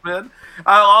 Man,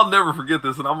 I'll never forget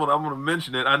this, and I'm gonna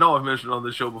mention it. I know I've mentioned it on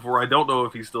this show before. I don't know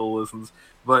if he still listens,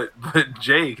 but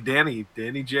Danny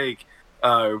Jake.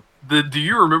 Do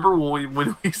you remember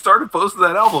when we started posting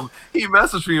that album? He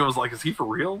messaged me and was like, "Is he for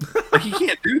real? Like, he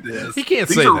can't do this. He can't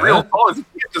These say are that. Real songs.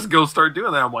 He can't just go start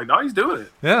doing that." I'm like, "No, he's doing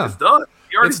it. Yeah, it's done.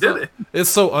 He already did it. It's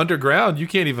so underground, you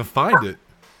can't even find it."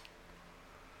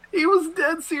 He was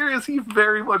dead serious. He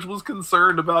very much was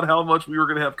concerned about how much we were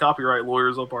going to have copyright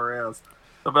lawyers up our ass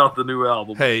about the new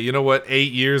album. Hey, you know what?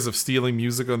 8 years of stealing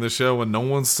music on this show, and no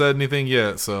one's said anything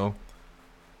yet. So.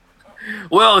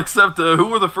 Well, except who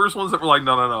were the first ones that were like,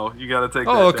 no, you got to take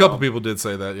that down. Oh, a couple people did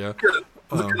say that, yeah.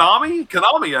 Was it Konami?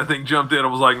 Konami, I think, jumped in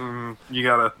and was like, you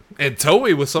gotta. And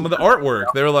Toei with some of the artwork.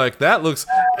 They were like, that looks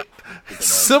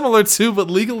similar to, but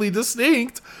legally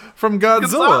distinct from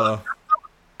Godzilla.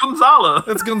 Gonzala.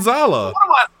 It's Gonzala. What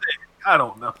am I saying? I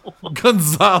don't know.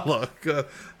 Gonzala.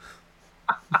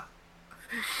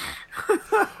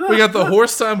 We got the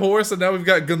horse time horse, and now we've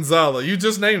got Gonzala. You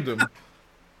just named him.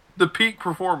 The peak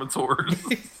performance horse.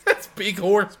 That's peak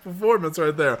horse performance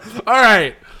right there. All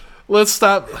right, let's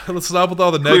stop with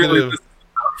all the negative.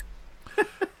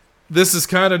 This is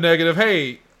kind of negative.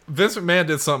 Hey, Vince McMahon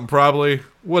did something probably.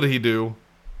 What did he do?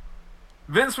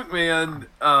 Vince McMahon,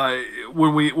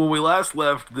 when we last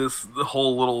left the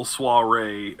whole little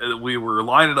soiree, we were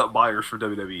lining up buyers for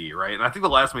WWE, right? And I think the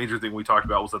last major thing we talked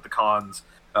about was that the Khans,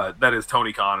 that is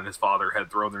Tony Khan and his father,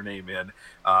 had thrown their name in.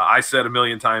 I said a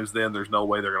million times then, there's no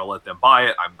way they're going to let them buy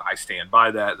it. I stand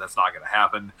by that. That's not going to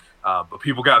happen. But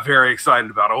people got very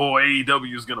excited about,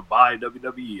 AEW is going to buy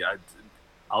WWE.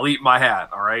 I'll eat my hat,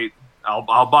 all right?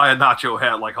 I'll buy a nacho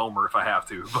hat like Homer if I have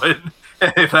to, but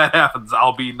if that happens,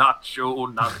 I'll be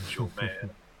nacho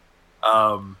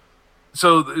man.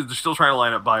 So they're still trying to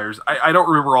line up buyers. I don't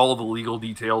remember all of the legal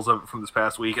details of it from this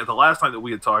past week. At the last time that we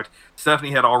had talked,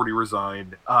 Stephanie had already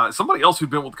resigned. Somebody else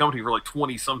who'd been with the company for like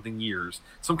 20-something years,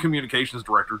 some communications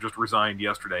director, just resigned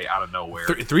yesterday out of nowhere.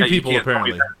 Three people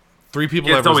apparently. 3 people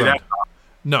have resigned.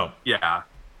 No. Yeah,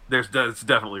 it's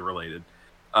definitely related.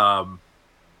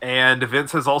 And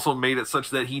Vince has also made it such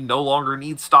that he no longer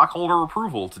needs stockholder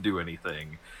approval to do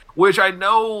anything, which I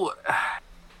know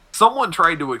someone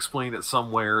tried to explain it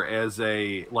somewhere as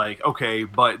okay,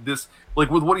 but this, with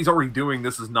what he's already doing,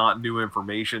 this is not new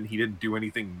information. He didn't do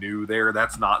anything new there.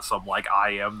 That's not some,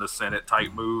 I am the Senate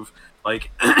type move.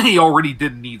 He already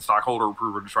didn't need stockholder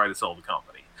approval to try to sell the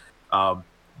company.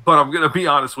 But I'm going to be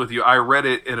honest with you. I read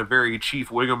it in a very Chief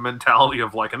Wiggum mentality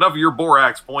of enough of your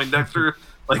borax, Poindexter.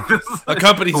 This is a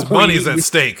company's money's at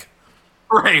stake.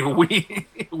 Right.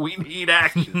 We need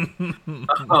action.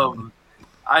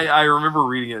 I remember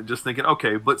reading it and just thinking,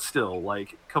 okay, but still,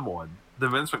 come on. The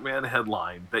Vince McMahon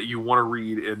headline that you want to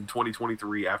read in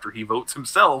 2023 after he votes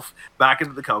himself back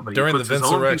into the company. During the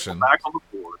Vince-erection. Back on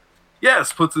the board.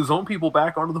 Yes, puts his own people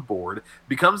back onto the board,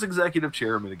 becomes executive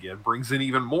chairman again, brings in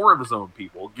even more of his own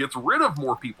people, gets rid of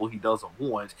more people he doesn't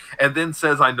want, and then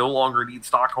says, I no longer need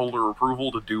stockholder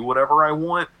approval to do whatever I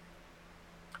want.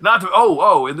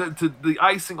 And then to the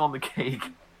icing on the cake,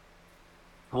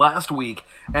 last week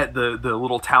at the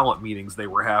little talent meetings they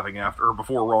were having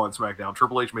before Raw and SmackDown,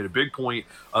 Triple H made a big point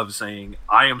of saying,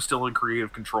 I am still in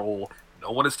creative control. No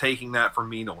one is taking that from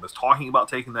me. No one is talking about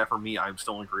taking that from me. I am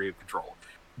still in creative control.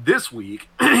 This week,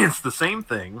 it's the same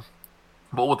thing,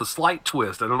 but with a slight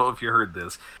twist. I don't know if you heard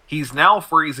this. He's now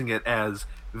phrasing it as,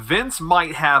 Vince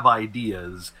might have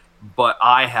ideas, but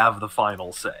I have the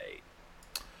final say.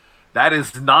 That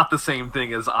is not the same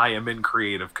thing as I am in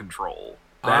creative control.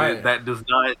 That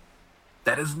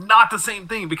is not the same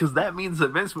thing, because that means that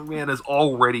Vince McMahon is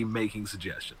already making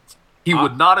suggestions. He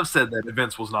would not have said that if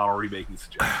Vince was not already making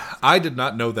suggestions. I did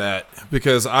not know that,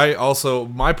 because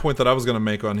my point that I was going to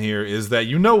make on here is that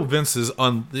Vince is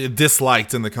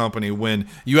disliked in the company when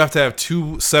you have to have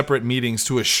 2 separate meetings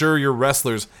to assure your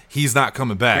wrestlers he's not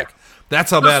coming back. Yeah. That's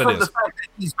how bad it is. The fact that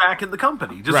he's back in the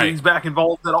company, just so he's back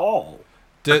involved at all.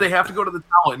 They have to go to the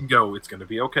talent and go, it's going to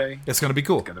be okay. It's going to be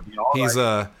cool. It's going to be all right.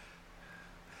 He's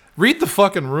read the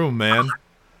fucking room, man.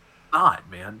 Not,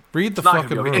 man. Read the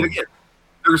fucking room. And again,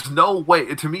 there's no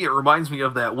way. To me, it reminds me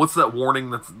of that. What's that warning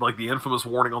that's the infamous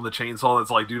warning on the chainsaw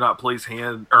that's do not place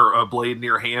hand or a blade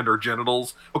near hand or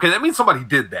genitals? Okay, that means somebody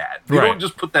did that. They don't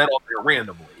just put that on there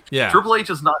randomly. Yeah. Triple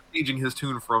H is not changing his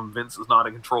tune from Vince is not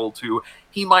in control to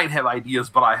he might have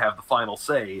ideas, but I have the final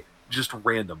say, just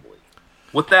randomly.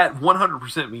 What that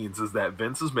 100% means is that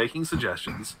Vince is making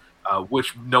suggestions,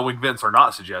 which, knowing Vince, are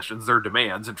not suggestions, they're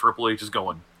demands, and Triple H is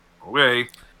going, okay,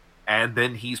 and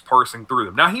then he's parsing through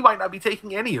them. Now, he might not be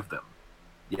taking any of them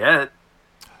yet.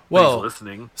 Well, he's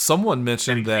listening. Someone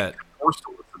mentioned that.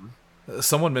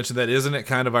 Someone mentioned that. Isn't it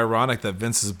kind of ironic that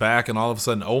Vince is back and all of a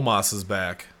sudden Omos is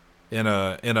back in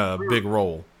a big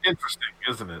role? Interesting,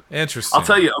 isn't it? Interesting. I'll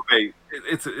tell you. Okay,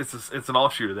 it's an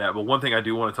offshoot of that. But one thing I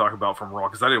do want to talk about from Raw,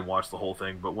 because I didn't watch the whole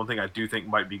thing, but one thing I do think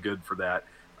might be good for that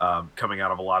coming out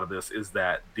of a lot of this is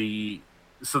that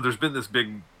there's been this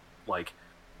big, I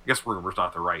guess rumor's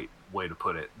not the right way to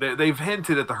put it. They've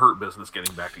hinted at the Hurt Business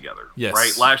getting back together. Yes.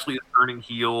 Right? Lashley is turning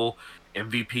heel.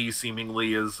 MVP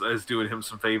seemingly is doing him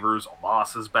some favors.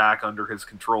 Omos is back under his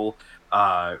control.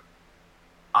 I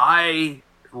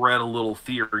read a little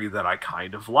theory that I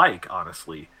kind of like,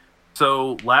 honestly.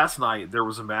 So last night there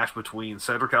was a match between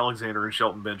Cedric Alexander and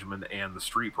Shelton Benjamin and the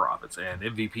Street Profits, and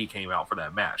MVP came out for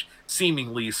that match,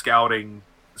 seemingly scouting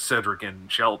Cedric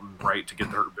and Shelton, right, to get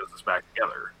the Hurt Business back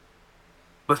together.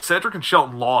 But Cedric and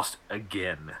Shelton lost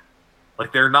again.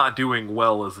 Like, they're not doing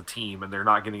well as a team, and they're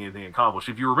not getting anything accomplished.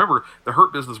 If you remember, the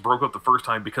Hurt Business broke up the first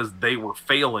time because they were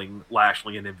failing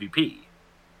Lashley and MVP.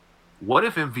 What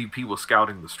if MVP was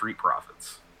scouting the Street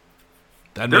Profits?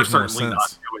 That They're makes more certainly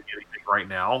sense. not doing anything right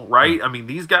now, right? I mean,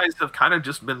 these guys have kind of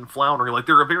just been floundering. Like,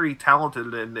 they're a very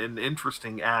talented and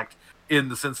interesting act in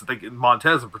the sense that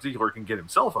Montez in particular can get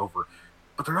himself over,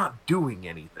 but they're not doing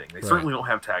anything. They certainly don't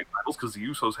have tag titles because the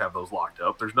Usos have those locked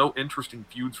up. There's no interesting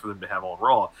feuds for them to have on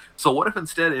Raw. So what if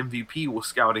instead MVP was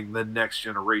scouting the next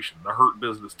generation, the Hurt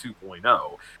Business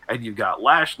 2.0, and you've got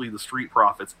Lashley, the Street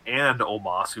Profits, and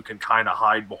Omos, who can kind of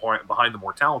hide behind the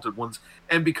more talented ones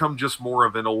and become just more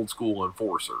of an old school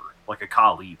enforcer, like a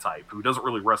Khali type, who doesn't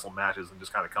really wrestle matches and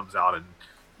just kind of comes out and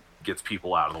gets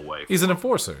people out of the way. He's an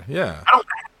enforcer, yeah. I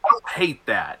don't hate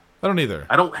that. I don't either.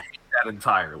 I don't hate that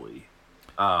entirely.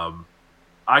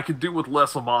 I could do with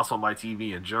less Omos on my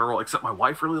TV in general, except my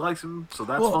wife really likes him, so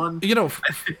that's fun. You know,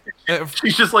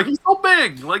 She's just like, he's so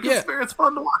big. Like, it's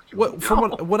fun to watch.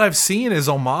 From what I've seen is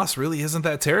Omos really isn't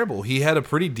that terrible. He had a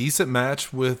pretty decent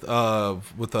match with Braun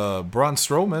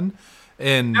Strowman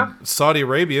in Saudi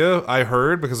Arabia, I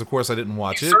heard, because of course I didn't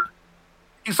watch it.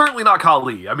 He's certainly not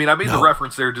Khali. I mean, I made the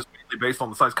reference there just based on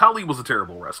the size. Khali was a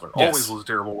terrible wrestler. Yes. Always was a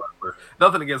terrible wrestler.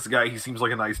 Nothing against the guy. He seems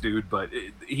like a nice dude, but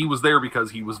he was there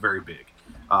because he was very big.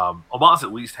 Omos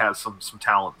at least has some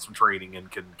talent, some training,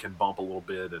 and can bump a little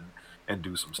bit and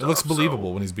do some stuff. It looks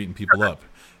believable when he's beating people up.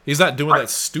 He's not doing that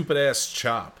stupid-ass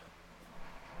chop.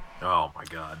 Oh, my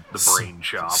God. The brain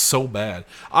chop. So bad.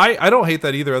 I don't hate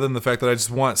that either, other than the fact that I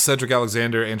just want Cedric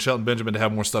Alexander and Shelton Benjamin to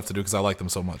have more stuff to do because I like them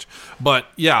so much. But,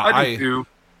 yeah,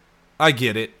 I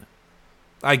get it.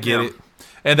 I get it.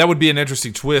 And that would be an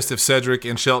interesting twist if Cedric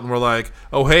and Shelton were like,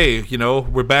 oh, hey,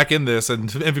 we're back in this. And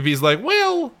MVP's like,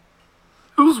 well...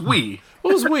 Who's we?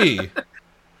 Who's we?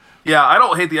 Yeah, I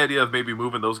don't hate the idea of maybe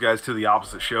moving those guys to the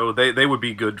opposite show. They would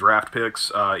be good draft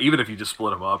picks, even if you just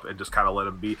split them up and just kind of let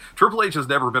them be. Triple H has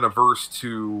never been averse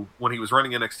to, when he was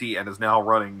running NXT and is now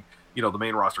running, the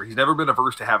main roster, he's never been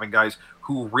averse to having guys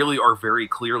who really are very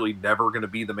clearly never going to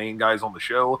be the main guys on the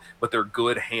show, but they're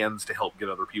good hands to help get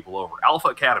other people over. Alpha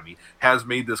Academy has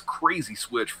made this crazy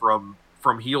switch from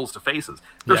heels to faces.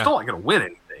 They're still not going to win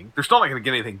anything. They're still not going to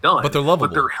get anything done. But they're lovable.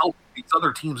 But they're helping these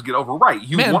other teams get over. Right.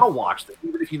 You want to watch them,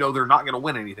 even if you know they're not going to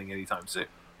win anything anytime soon.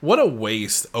 What a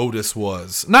waste Otis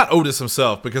was. Not Otis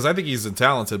himself, because I think he's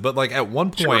talented, but like at one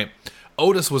point,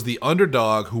 Otis was the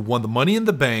underdog who won the Money in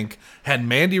the Bank, had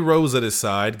Mandy Rose at his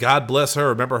side. God bless her.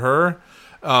 Remember her?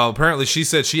 Apparently, she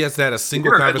said she hasn't had a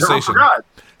single conversation.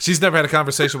 She's never had a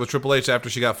conversation with Triple H after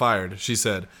she got fired. She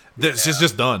said she's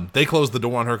just done. They closed the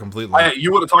door on her completely.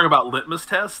 You want to talk about litmus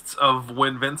tests of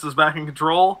when Vince is back in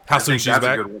control? How soon she's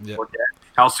back?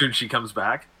 How soon she comes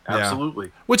back? Absolutely.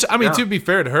 Yeah. Which, I mean, to be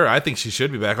fair to her, I think she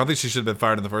should be back. I don't think she should have been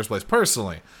fired in the first place,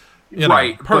 personally.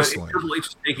 Personally. But if Triple H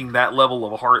is taking that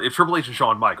level of if Triple H and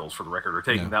Shawn Michaels, for the record, are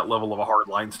taking that level of a hard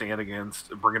line stand against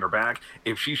bringing her back,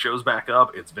 if she shows back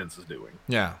up, it's Vince's doing.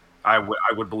 Yeah. I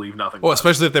would believe nothing. Well,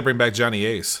 especially if they bring back Johnny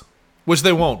Ace. Which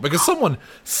they won't, because someone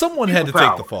had to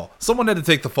take the fall. Someone had to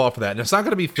take the fall for that. And it's not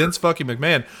going to be Vince fucking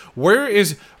McMahon. Where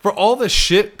is, for all the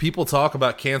shit people talk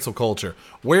about cancel culture,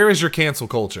 where is your cancel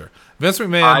culture? Vince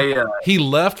McMahon, he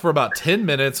left for about 10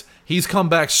 minutes. He's come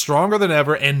back stronger than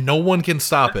ever, and no one can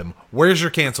stop him. Where's your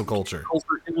cancel culture?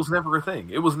 It was never a thing.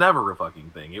 It was never a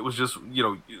fucking thing. It was just,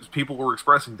 people were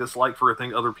expressing dislike for a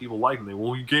thing other people like, and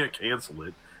you can't cancel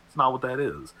it. It's not what that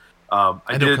is.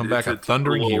 And he'll come back a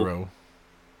thundering hero.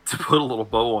 To put a little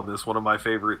bow on this, one of my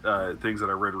favorite things that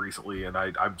I read recently, and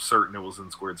I'm certain it was in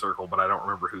Squared Circle, but I don't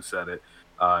remember who said it,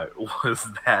 was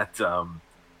that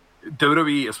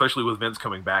WWE, especially with Vince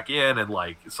coming back in and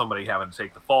like somebody having to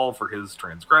take the fall for his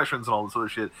transgressions and all this other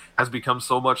shit, has become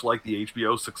so much like the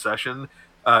HBO Succession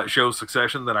show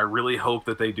Succession that I really hope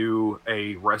that they do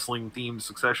a wrestling themed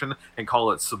Succession and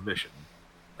call it Submission.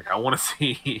 Like I want to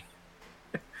see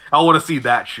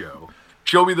that show.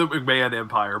 Show me the McMahon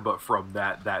Empire, but from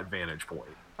that vantage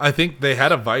point. I think they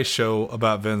had a Vice show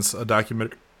about Vince, a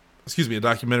documentary.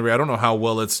 I don't know how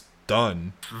well it's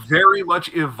done. Very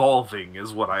much evolving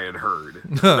is what I had heard.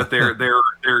 That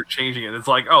they're changing it. It's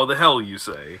like, oh, the hell you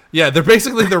say? Yeah, they're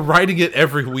writing it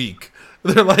every week.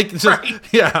 They're like, it's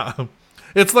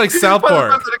like South Park. By the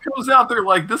time that it comes out, they're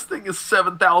like, this thing is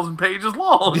 7,000 pages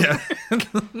long. Yeah.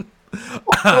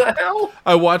 What the hell?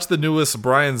 I watched the newest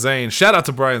Brian Zane. Shout out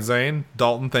to Brian Zane.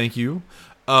 Dalton, thank you.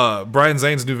 Brian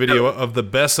Zane's new video of the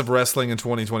best of wrestling in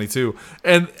 2022,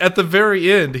 and at the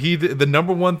very end, the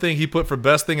number one thing he put for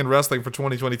best thing in wrestling for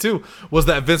 2022 was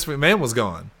that Vince McMahon was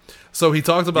gone. So he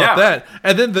talked about that,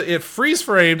 and then it freeze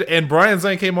framed, and Brian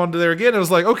Zane came onto there again. It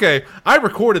was like, okay, I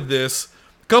recorded this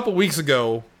a couple weeks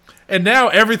ago, and now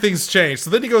everything's changed. So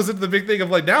then he goes into the big thing of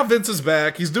like, now Vince is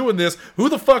back. He's doing this. Who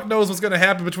the fuck knows what's going to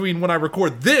happen between when I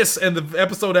record this and the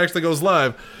episode actually goes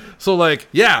live? So like,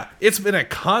 yeah, it's been a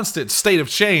constant state of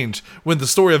change when the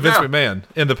story of Vince McMahon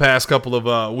in the past couple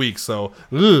of weeks. So,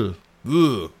 ugh.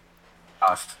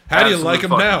 How do you like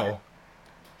him now?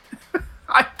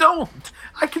 I don't.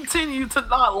 I continue to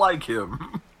not like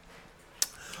him.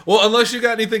 Well, unless you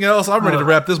got anything else, I'm ready to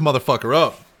wrap this motherfucker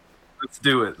up. Let's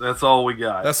do it. That's all we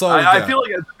got. That's all we got. I feel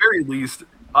like at the very least,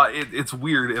 it's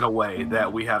weird in a way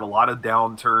that we had a lot of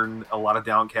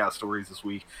downcast stories this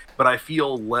week, but I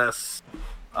feel less.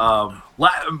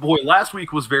 Last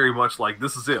week was very much like,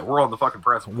 this is it. We're on the fucking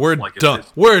precipice. We're like, done.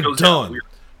 We're done.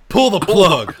 Pull the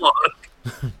plug.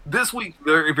 This week,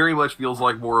 it very much feels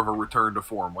like more of a return to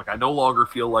form. Like, I no longer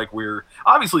feel like we're...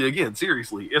 Obviously, again,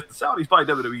 seriously, if the Saudis buy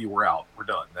WWE, we're out. We're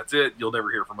done. That's it. You'll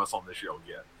never hear from us on this show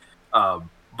again.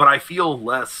 But I feel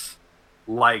less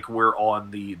like we're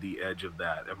on the edge of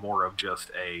that, and more of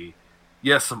just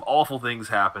yes, some awful things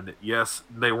happened. Yes,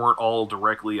 they weren't all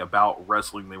directly about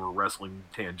wrestling. They were wrestling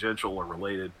tangential or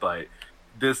related, but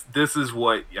this is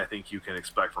what I think you can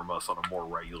expect from us on a more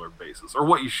regular basis, or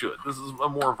what you should. This is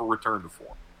more of a return to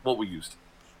form, what we used to.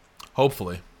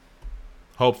 Hopefully.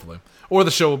 Or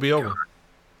the show will be over.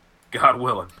 God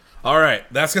willing. All right,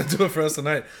 that's going to do it for us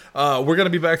tonight. We're going to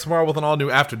be back tomorrow with an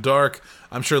all-new After Dark.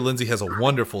 I'm sure Lindsay has a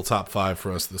wonderful top 5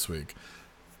 for us this week.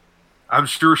 I'm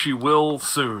sure she will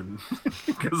soon,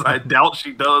 because I doubt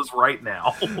she does right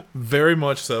now. Very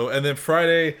much so. And then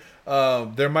Friday,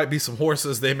 there might be some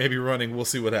horses. They may be running. We'll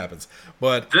see what happens.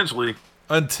 But potentially.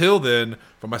 Until then,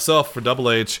 for myself, for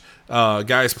Double H,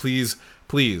 guys, please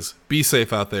be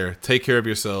safe out there. Take care of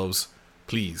yourselves.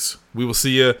 Please. We will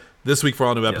see you this week for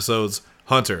all new episodes.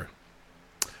 Hunter,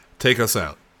 take us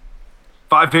out.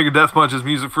 5 Finger Death Punch's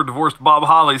music for Divorced Bob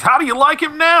Hollies. How do you like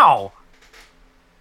him now?